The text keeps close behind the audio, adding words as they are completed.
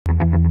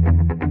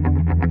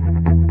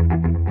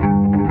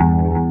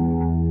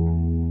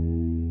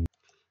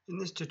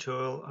this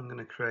tutorial I'm going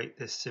to create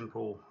this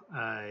simple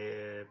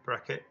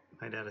bracket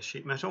made out of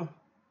sheet metal.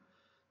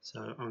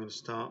 So I'm going to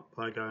start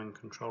by going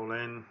Control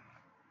N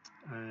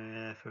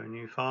for a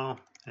new file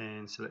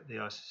and select the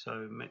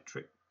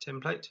isometric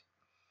template.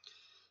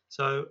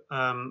 So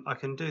I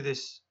can do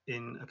this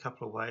in a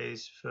couple of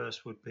ways.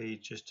 First would be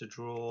just to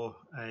draw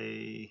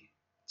a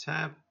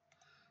tab.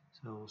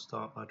 So I'll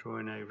start by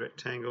drawing a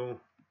rectangle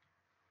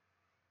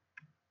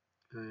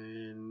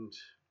and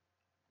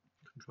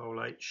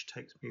Control H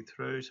takes me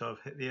through. So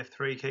I've hit the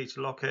F3 key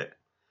to lock it.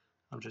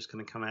 I'm just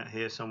going to come out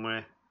here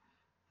somewhere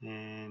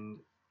and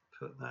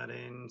put that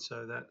in.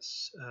 So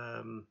that's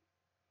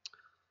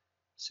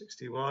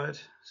 60 wide.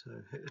 So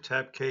hit the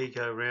tab key,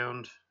 go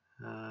around,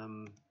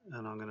 and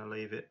I'm going to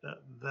leave it at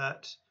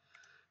that,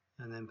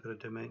 and then put a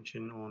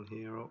dimension on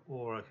here,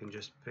 or I can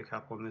just pick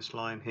up on this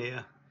line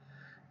here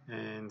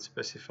and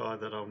specify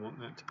that I want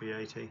that to be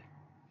 80.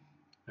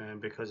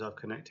 And because I've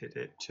connected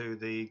it to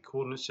the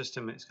coordinate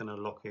system, it's going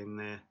to lock in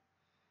there.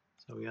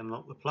 So we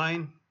unlock the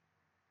plane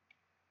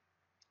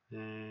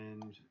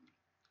and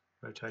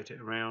rotate it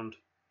around,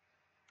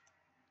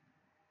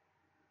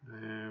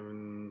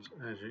 and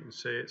as you can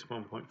see it's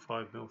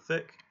 1.5mm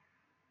thick.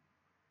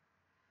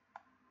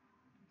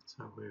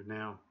 So we're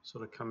now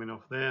sort of coming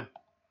off there.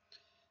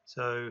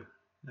 So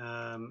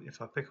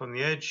if I pick on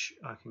the edge,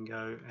 I can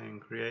go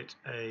and create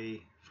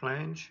a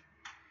flange.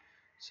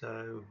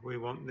 So we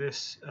want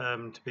this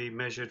to be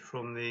measured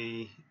from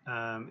the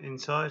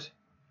inside,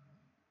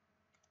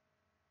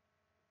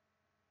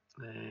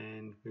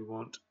 and we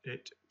want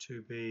it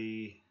to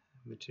be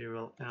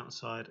material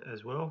outside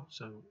as well.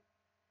 So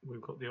we've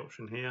got the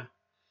option here.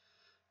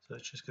 So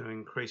it's just going to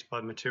increase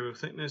by material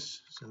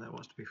thickness. So that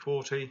wants to be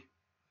 40.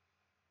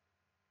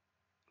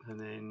 And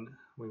then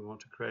we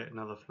want to create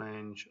another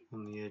flange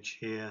on the edge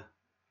here.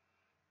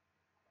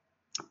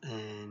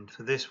 And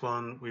for this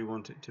one, we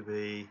want it to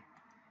be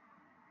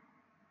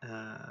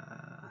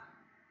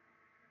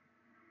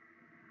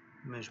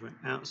measurement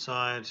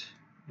outside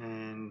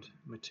and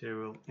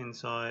material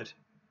inside,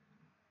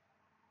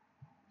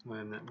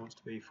 and that wants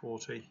to be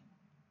 40.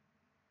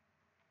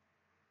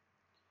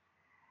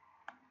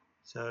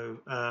 So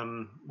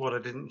what I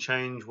didn't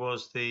change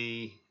was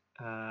the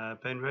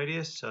bend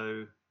radius.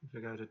 So if we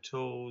go to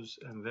Tools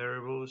and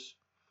Variables,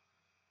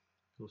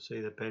 you'll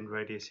see the bend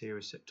radius here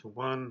is set to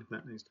 1.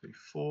 That needs to be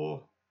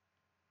 4.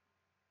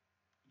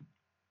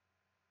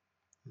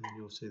 And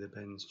you'll see the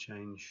bends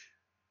change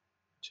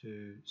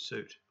to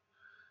suit.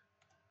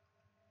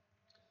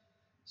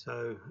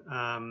 So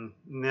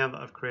now that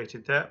I've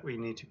created that, we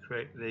need to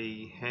create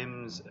the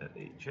hems at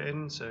each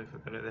end. So if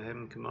I go to the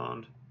hem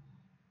command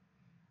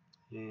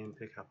and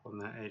pick up on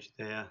that edge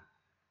there,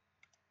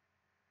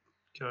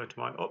 go to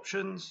my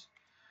options,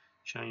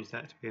 change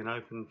that to be an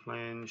open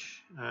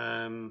flange.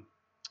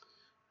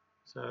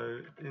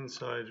 So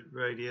inside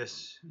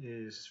radius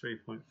is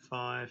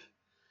 3.5,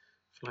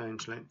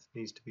 flange length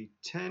needs to be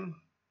 10.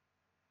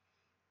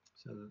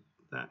 So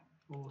that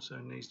also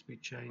needs to be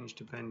changed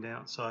to bend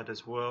outside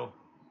as well,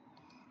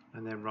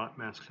 and then right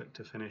mouse click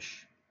to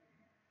finish.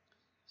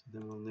 So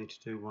then we'll need to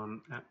do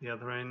one at the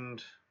other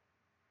end,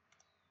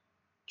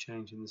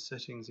 changing the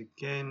settings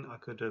again. I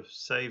could have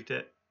saved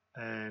it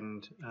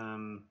and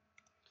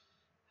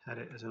had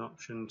it as an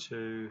option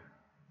to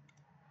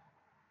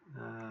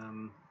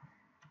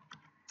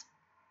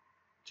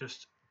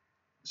just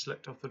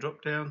select off the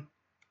drop down.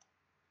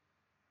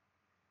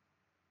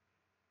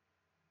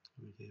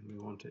 Again, we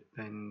want it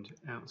bend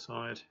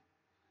outside,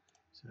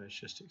 so it's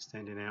just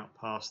extending out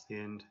past the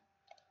end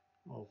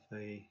of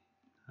the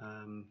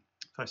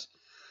face.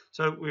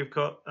 So we've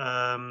got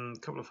a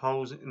couple of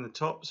holes in the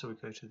top, so we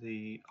go to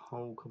the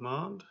hole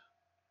command,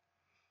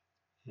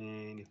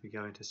 and if we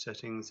go into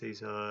settings,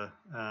 these are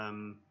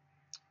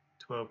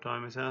 12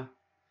 diameter.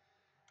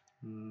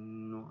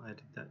 Not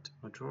added that to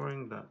my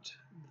drawing, but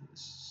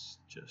let's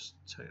just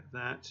take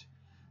that,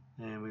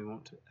 and we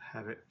want to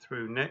have it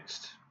through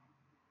next.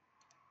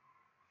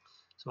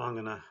 So I'm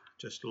going to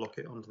just lock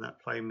it onto that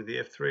plane with the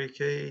F3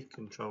 key.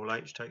 Control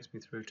H takes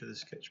me through to the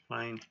sketch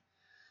plane.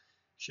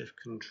 Shift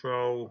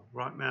Control,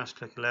 right mouse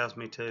click allows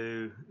me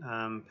to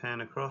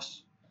pan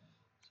across.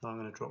 So I'm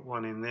going to drop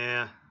one in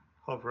there,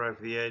 hover over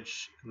the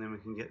edge, and then we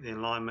can get the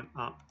alignment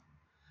up.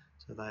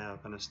 So they are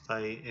going to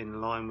stay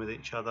in line with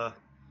each other.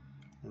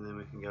 And then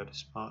we can go to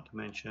Smart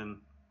Dimension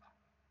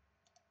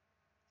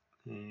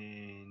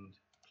and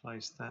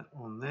place that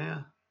on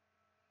there.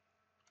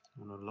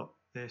 I'm going to lock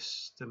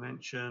this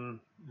dimension,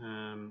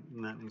 and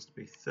that needs to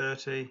be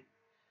 30.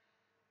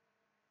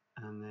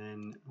 And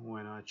then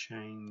when I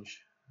change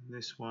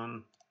this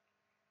one,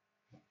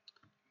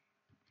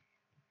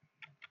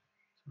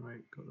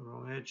 sorry, got the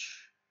wrong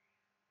edge.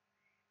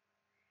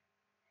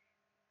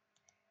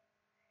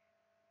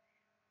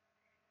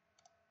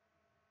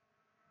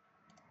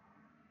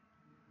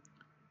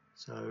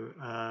 So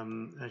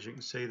as you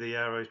can see, the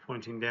arrow is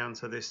pointing down,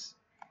 so this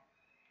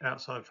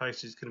outside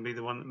face is going to be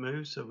the one that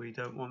moves, so we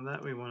don't want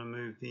that. We want to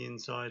move the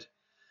inside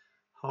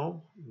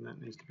hole, and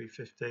that needs to be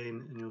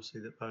 15, and you'll see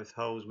that both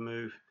holes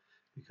move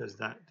because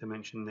that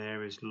dimension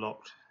there is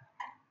locked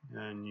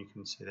and you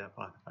can see that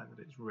by the fact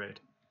that it's red.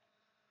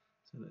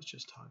 So let's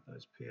just hide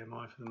those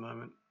PMI for the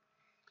moment.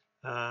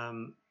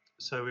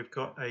 So we've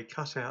got a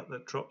cutout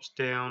that drops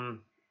down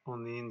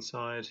on the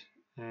inside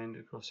and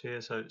across here,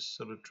 so it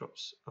sort of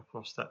drops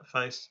across that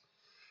face.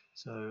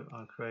 So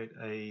I'll create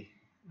a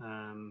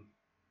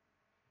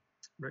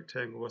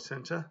rectangle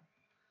center,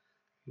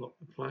 lock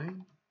the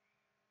plane,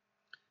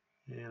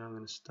 and I'm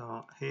going to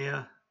start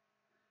here.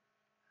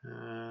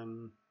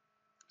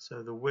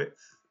 So the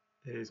width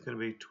is going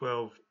to be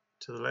 12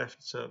 to the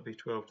left, so it'll be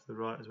 12 to the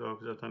right as well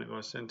because I've done it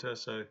by center.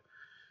 So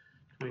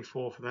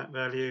 24 for that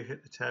value.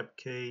 Hit the tab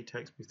key,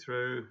 takes me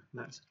through.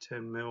 That's a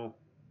 10mm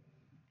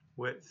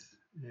width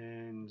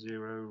and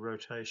 0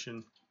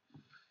 rotation.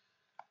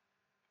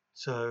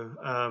 So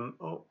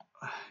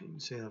you can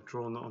see I've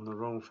drawn that on the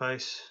wrong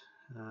face,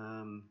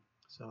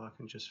 so I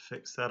can just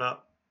fix that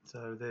up.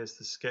 So there's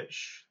the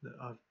sketch that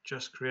I've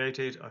just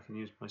created. I can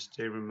use my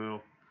steering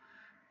wheel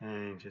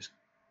and just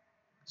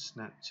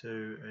snap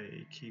to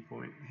a key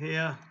point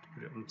here to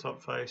put it on the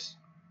top face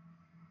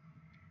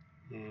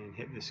and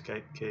hit the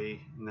escape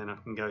key, and then I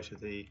can go to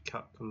the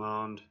cut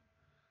command.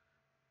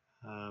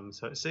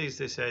 So it sees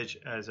this edge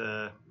as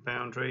a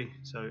boundary,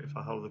 so if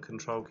I hold the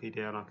control key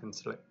down I can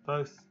select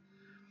both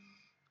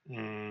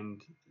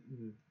and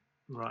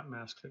right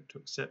mouse click to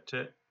accept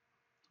it,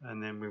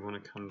 and then we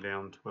want to come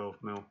down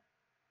 12mm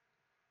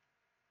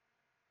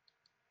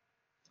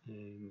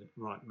and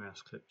right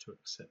mouse click to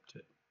accept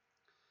it.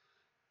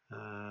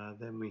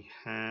 Then we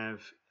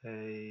have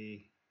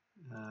a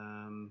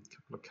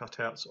couple of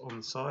cutouts on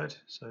the side,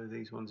 so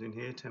these ones in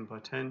here 10 by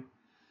 10,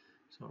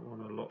 so I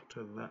want to lock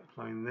to that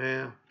plane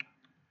there,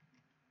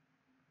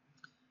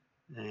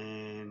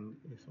 and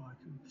if I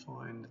can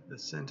find the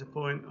center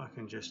point I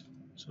can just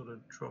sort of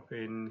drop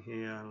in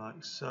here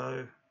like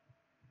so.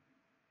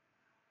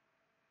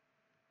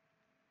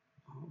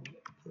 I'll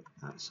put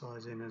that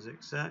size in as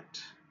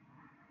exact.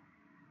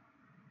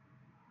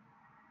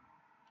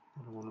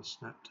 I want to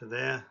snap to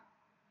there.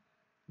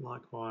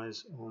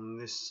 Likewise on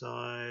this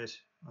side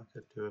I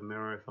could do a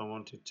mirror if I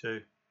wanted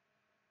to,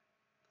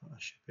 but I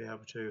should be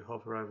able to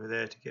hover over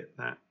there to get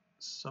that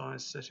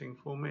size setting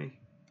for me,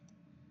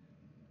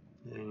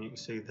 and you can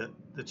see that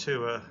the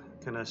two are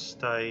going to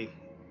stay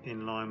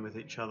in line with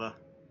each other.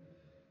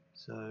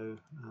 So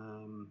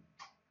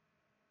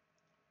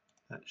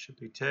that should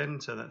be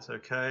 10, so that's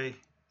okay.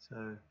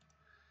 So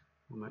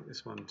we'll make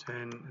this one 10,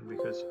 and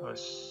because I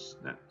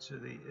snap to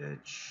the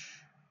edge,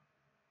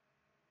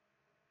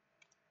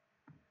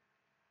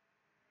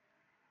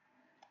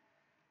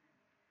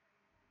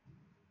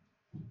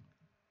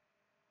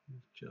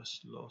 we've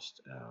just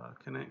lost our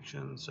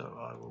connection, so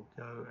I will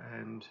go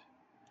and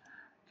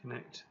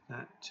connect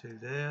that to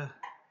there.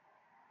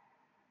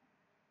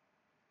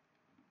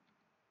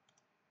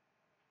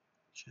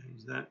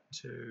 Change that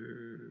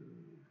to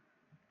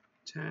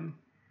 10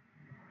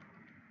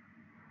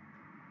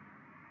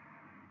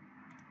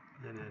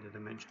 and add a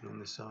dimension on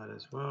this side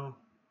as well.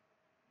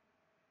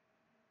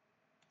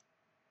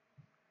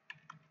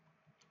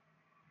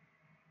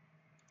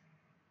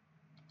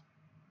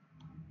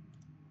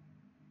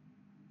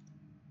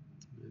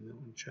 And that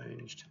one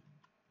changed.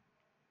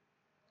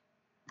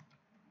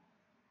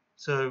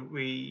 So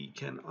we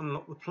can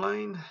unlock the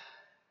plane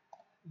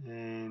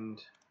and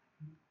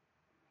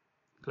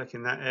click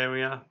in that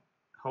area,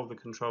 hold the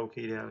control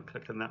key down and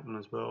click on that one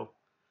as well,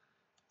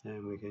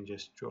 and we can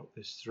just drop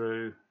this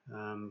through.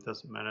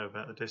 Doesn't matter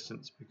about the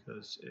distance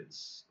because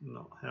it's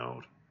not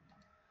held,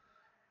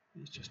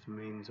 it's just a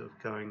means of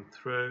going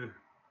through.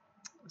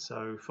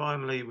 So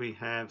finally we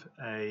have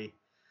a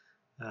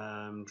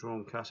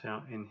drawn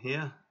cutout in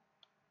here.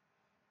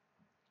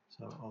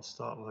 So I'll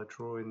start by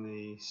drawing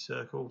the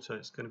circle, so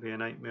it's going to be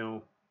an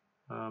 8mm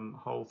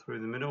hole through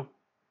the middle.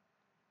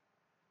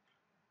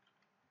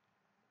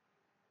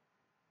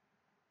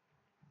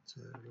 So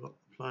lock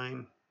the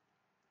plane,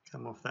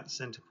 come off that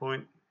center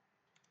point,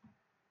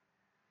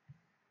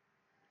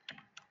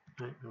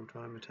 8mm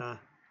diameter,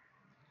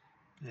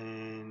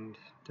 and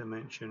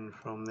dimension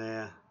from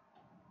there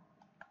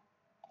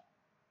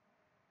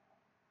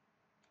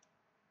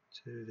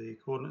to the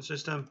coordinate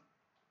system.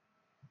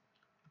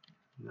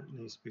 And that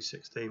needs to be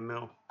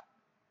 16mm.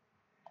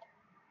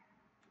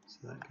 So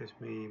that gives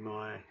me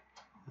my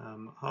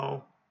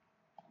hole.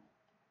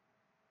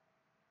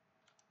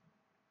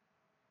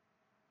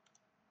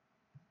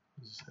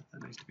 As I said,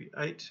 that needs to be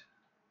 8.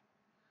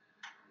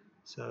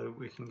 So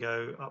we can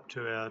go up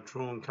to our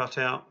drawn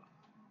cutout,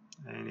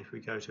 and if we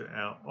go to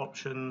our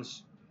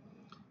options,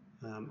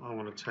 I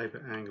want a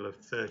taper angle of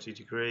 30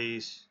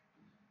 degrees,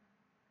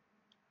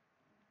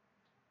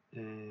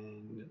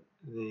 and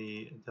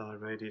the die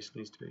radius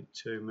needs to be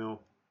 2mm.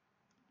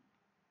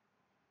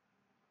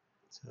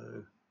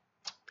 So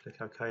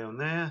click OK on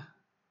there,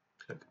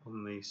 click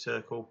on the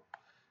circle.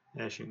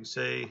 As you can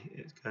see,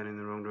 it's going in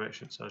the wrong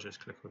direction, so I'll just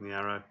click on the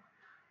arrow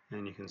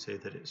and you can see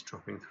that it's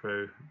dropping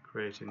through,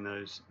 creating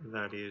those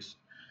values.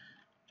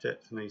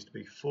 Depth needs to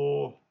be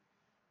 4,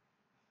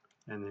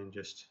 and then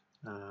just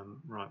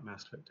right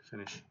mouse click to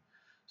finish.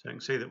 So you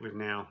can see that we've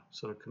now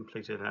sort of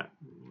completed that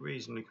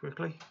reasonably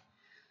quickly.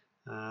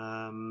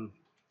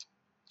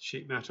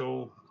 Sheet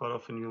metal, quite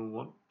often you'll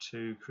want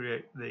to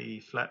create the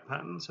flat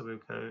pattern, so we'll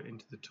go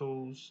into the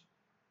Tools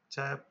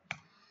tab,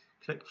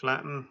 click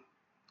Flatten,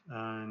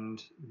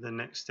 and the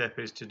next step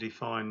is to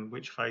define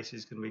which face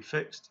is going to be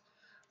fixed.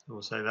 So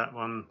we'll say that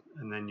one,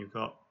 and then you've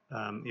got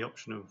the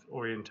option of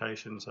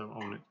orientation, so I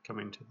want it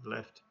coming to the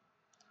left,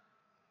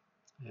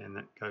 and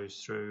that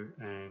goes through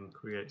and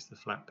creates the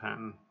flat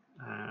pattern.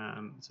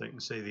 So you can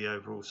see the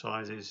overall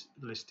sizes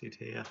listed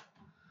here.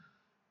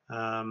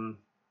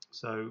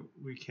 So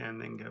we can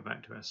then go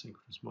back to our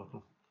synchronous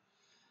model.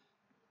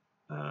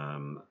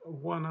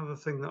 One other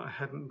thing that I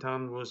hadn't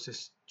done was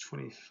this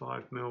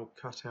 25mm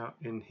cutout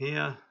in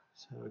here.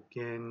 So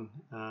again,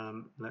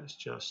 let's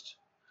just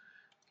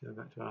go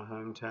back to our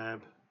Home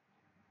tab.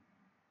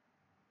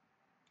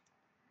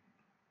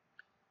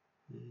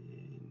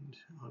 And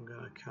I'm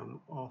going to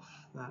come off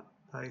that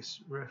base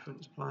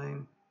reference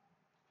plane.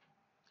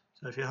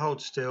 So if you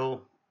hold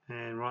still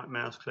and right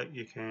mouse click,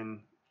 you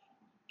can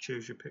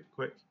choose your pick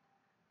quick,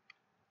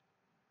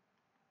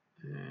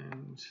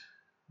 and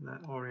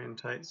that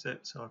orientates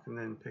it, so I can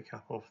then pick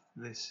up off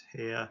this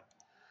here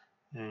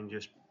and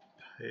just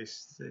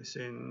paste this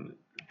in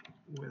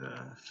with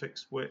a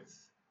fixed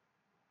width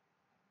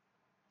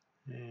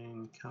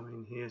and come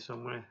in here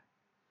somewhere.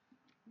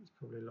 It's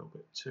probably a little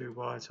bit too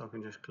wide, so I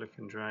can just click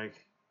and drag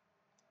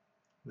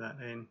that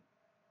in.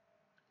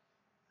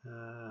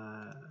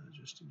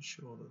 Just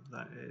ensure that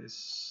that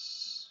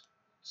is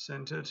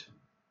centered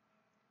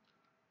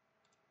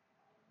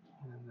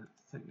and that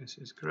thickness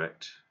is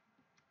correct.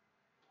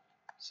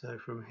 So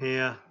from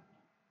here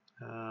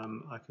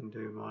I can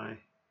do my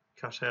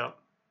cutout.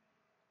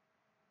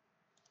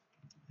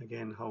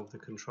 Again, hold the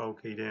control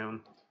key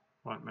down,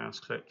 right mouse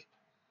click,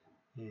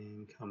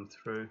 and come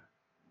through.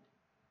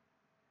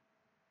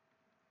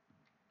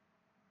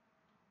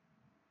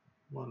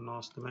 One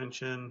last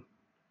dimension.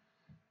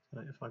 So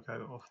if I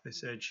go off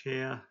this edge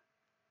here,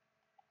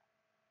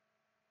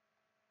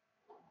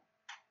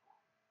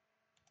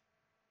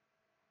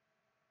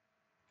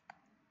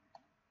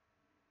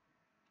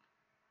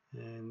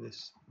 and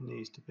this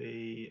needs to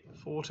be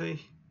 40,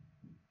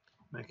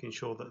 making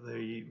sure that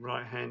the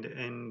right hand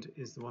end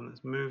is the one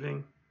that's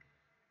moving.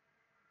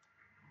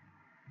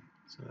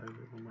 So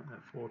we'll make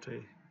that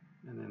 40,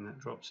 and then that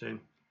drops in.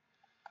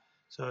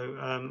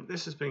 So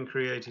this has been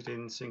created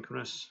in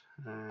synchronous,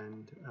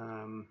 and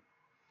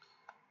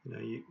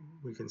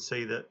we can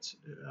see that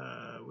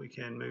we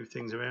can move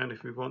things around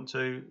if we want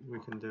to. We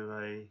can do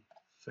a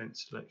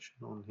fence selection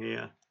on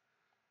here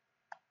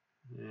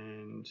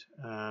and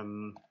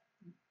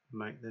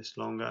make this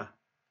longer.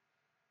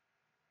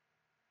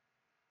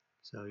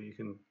 So you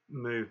can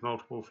move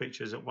multiple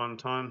features at one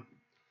time.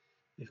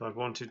 If I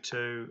wanted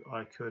to,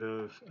 I could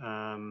have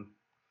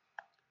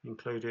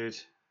included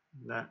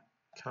that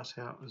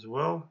cutout as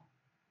well.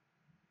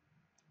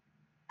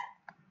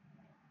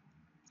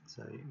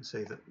 So you can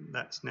see that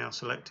that's now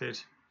selected,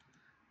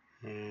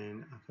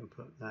 and I can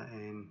put that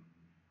in,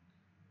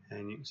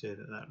 and you can see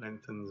that that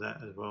lengthens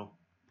that as well.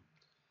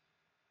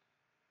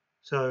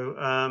 So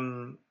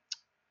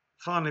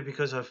finally,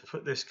 because I've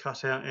put this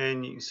cutout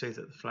in, you can see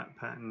that the flat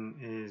pattern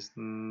is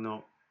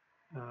not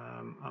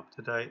up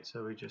to date,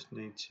 so we just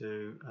need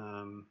to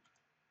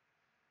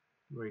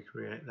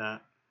recreate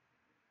that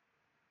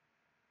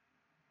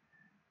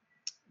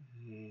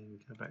and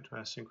go back to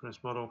our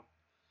synchronous model.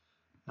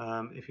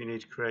 If you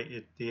need to create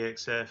your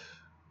DXF,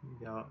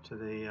 you go up to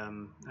the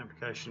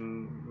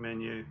application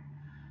menu,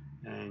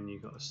 and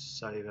you've got to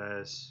save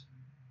as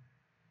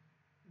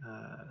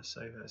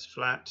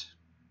flat.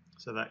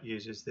 So that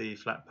uses the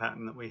flat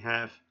pattern that we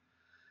have,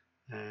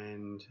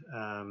 and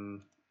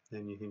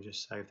then you can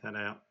just save that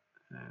out,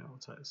 and it'll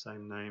take the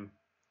same name.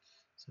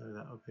 So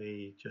that will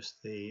be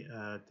just the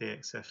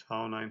DXF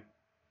file name.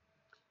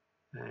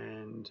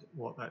 And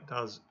what that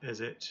does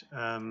is it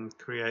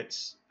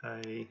creates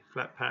a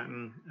flat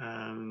pattern,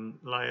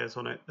 layers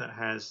on it that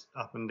has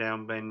up and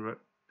down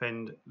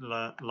bend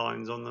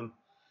lines on them,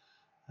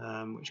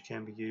 which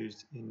can be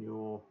used in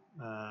your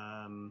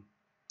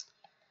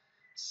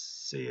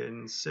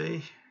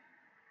CNC.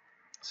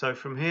 So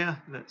from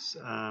here, let's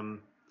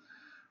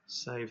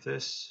save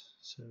this.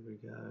 So we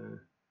go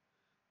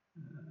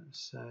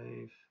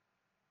save.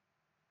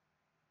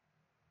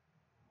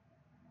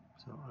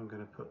 So I'm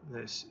going to put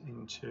this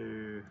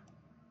into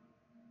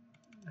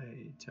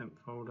a temp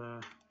folder,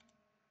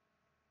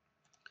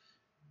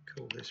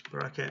 call this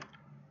bracket.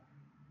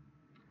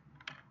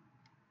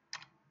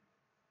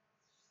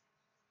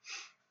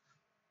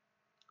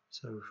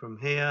 So from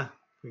here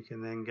we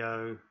can then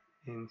go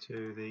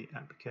into the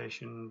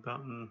application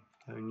button,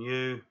 go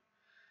new,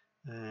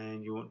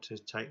 and you want to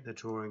take the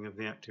drawing of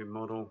the active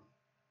model.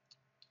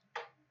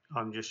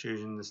 I'm just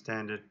using the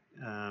standard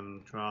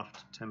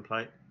draft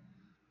template,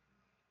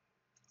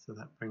 so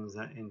that brings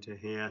that into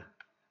here.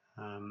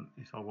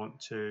 If I want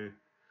to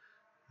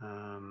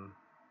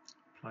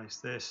place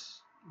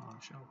this, I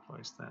shall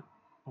place that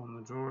on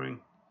the drawing.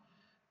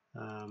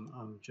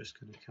 I'm just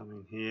going to come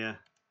in here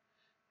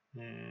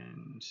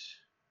and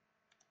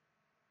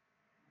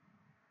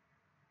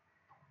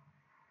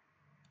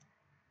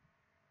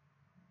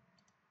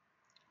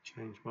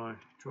change my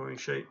drawing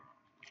sheet.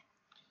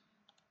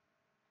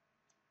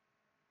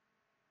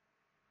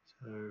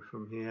 So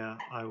from here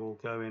I will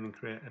go in and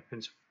create a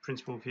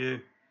principal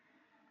view.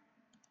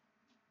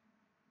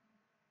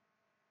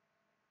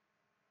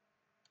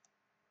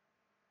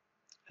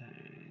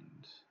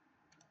 And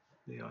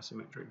the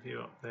isometric view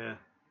up there.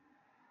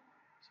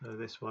 So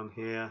this one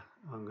here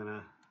I'm going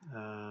to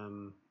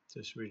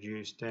just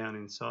reduce down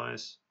in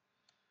size,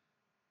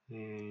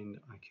 and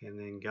I can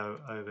then go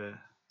over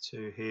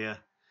to here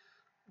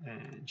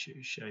and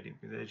choose shading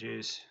with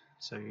edges.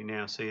 So you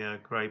now see a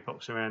grey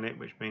box around it,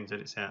 which means that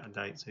it's out of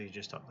date, so you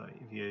just update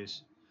your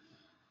views,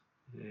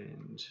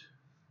 and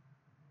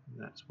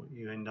that's what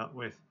you end up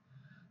with.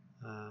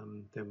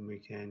 Then we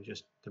can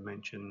just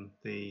dimension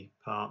the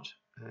part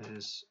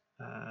as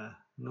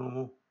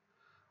normal.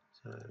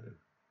 So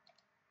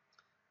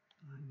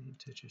I need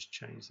to just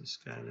change the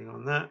scaling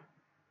on that,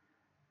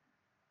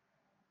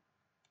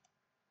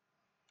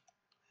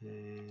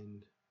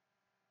 and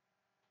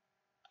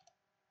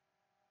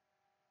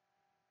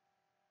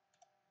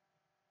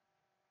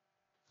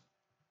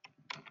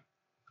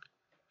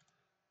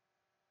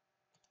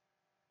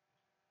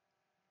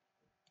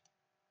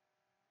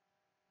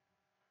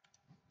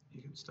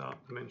you can start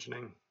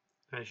dimensioning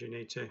as you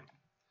need to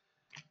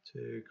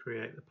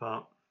create the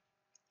part.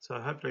 So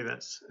hopefully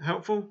that's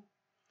helpful,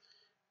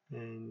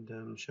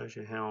 and shows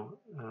you how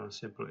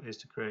simple it is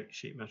to create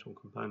sheet metal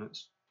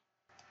components.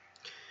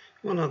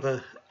 One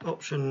other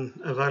option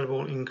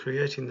available in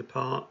creating the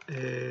part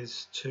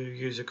is to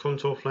use a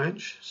contour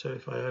flange. So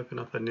if I open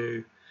up a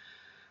new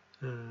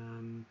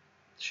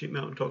sheet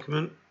metal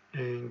document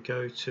and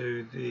go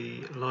to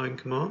the line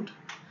command,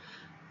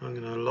 I'm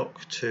going to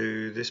lock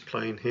to this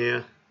plane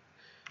here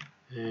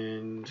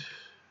and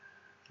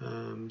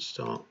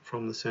start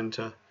from the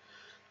center.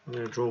 I'm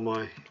going to draw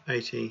my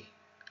 80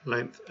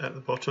 length at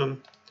the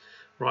bottom,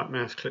 right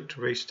mouse click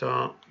to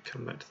restart,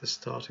 come back to the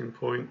starting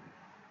point,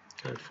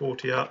 go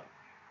 40 up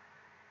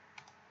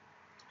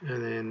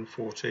and then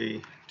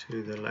 40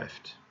 to the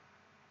left.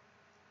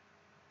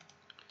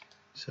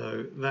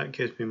 So that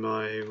gives me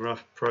my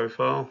rough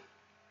profile,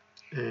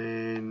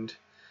 and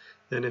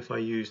then if I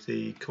use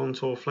the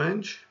contour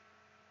flange,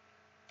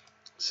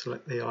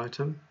 select the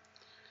item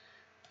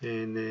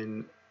and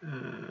then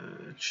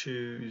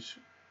choose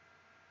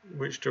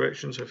which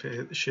direction. So if I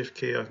hit the shift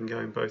key I can go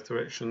in both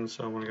directions,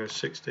 so I want to go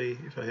 60.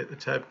 If I hit the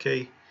tab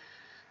key,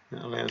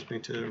 that allows me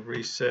to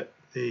reset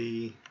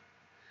the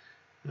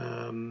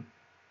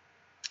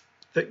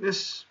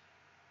thickness,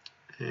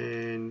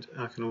 and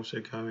I can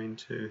also go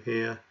into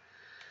here,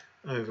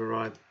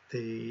 override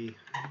the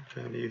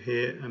value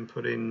here and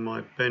put in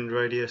my bend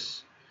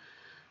radius.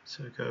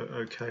 So go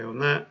OK on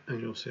that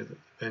and you'll see that the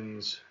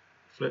bends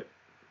flip,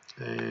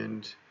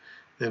 and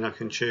then I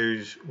can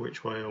choose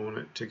which way I want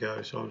it to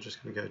go. So I'm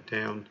just going to go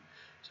down,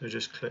 so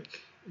just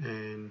click,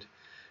 and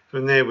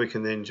from there we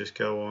can then just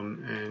go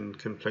on and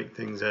complete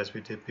things as we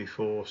did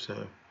before.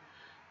 So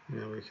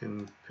we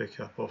can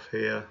pick up off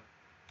here,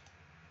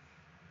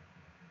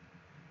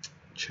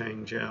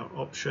 change our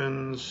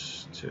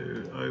options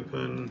to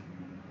open,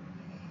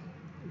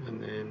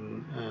 and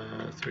then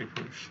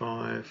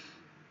 3.5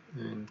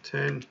 and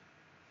 10,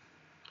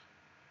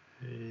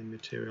 and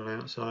material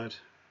outside,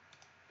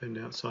 bend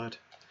outside.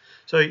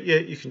 So yeah,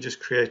 you can just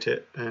create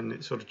it and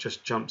it sort of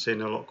just jumps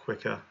in a lot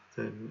quicker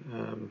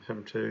than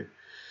having to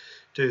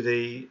do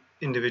the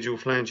individual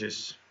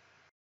flanges.